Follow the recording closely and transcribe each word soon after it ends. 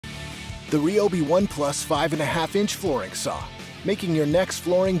The Ryobi ONE+ 5.5-inch flooring saw, making your next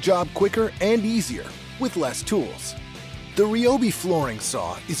flooring job quicker and easier with less tools. The Ryobi flooring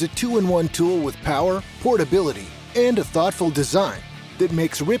saw is a 2-in-1 tool with power, portability, and a thoughtful design that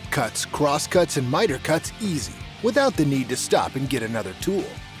makes rip cuts, cross cuts, and miter cuts easy without the need to stop and get another tool.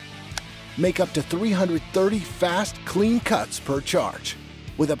 Make up to 330 fast, clean cuts per charge,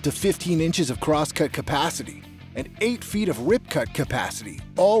 with up to 15 inches of cross-cut capacity and 8 feet of rip cut capacity,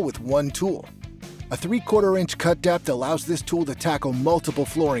 all with one tool. A 3/4 inch cut depth allows this tool to tackle multiple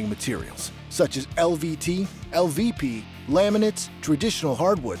flooring materials, such as LVT, LVP, laminates, traditional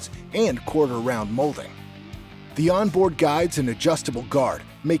hardwoods, and quarter-round molding. The onboard guides and adjustable guard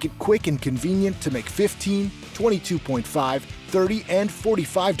make it quick and convenient to make 15, 22.5, 30, and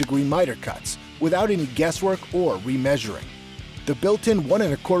 45-degree miter cuts without any guesswork or remeasuring. The built-in 1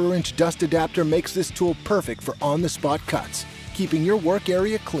 1/4 inch dust adapter makes this tool perfect for on-the-spot cuts, keeping your work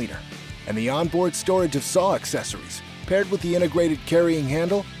area cleaner. And the onboard storage of saw accessories, paired with the integrated carrying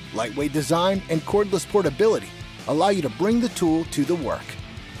handle, lightweight design, and cordless portability, allow you to bring the tool to the work.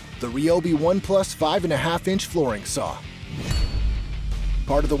 The Ryobi ONE+ 5.5-inch flooring saw.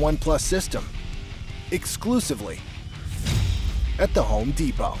 Part of the ONE+ system. Exclusively at the Home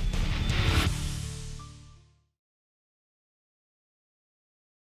Depot.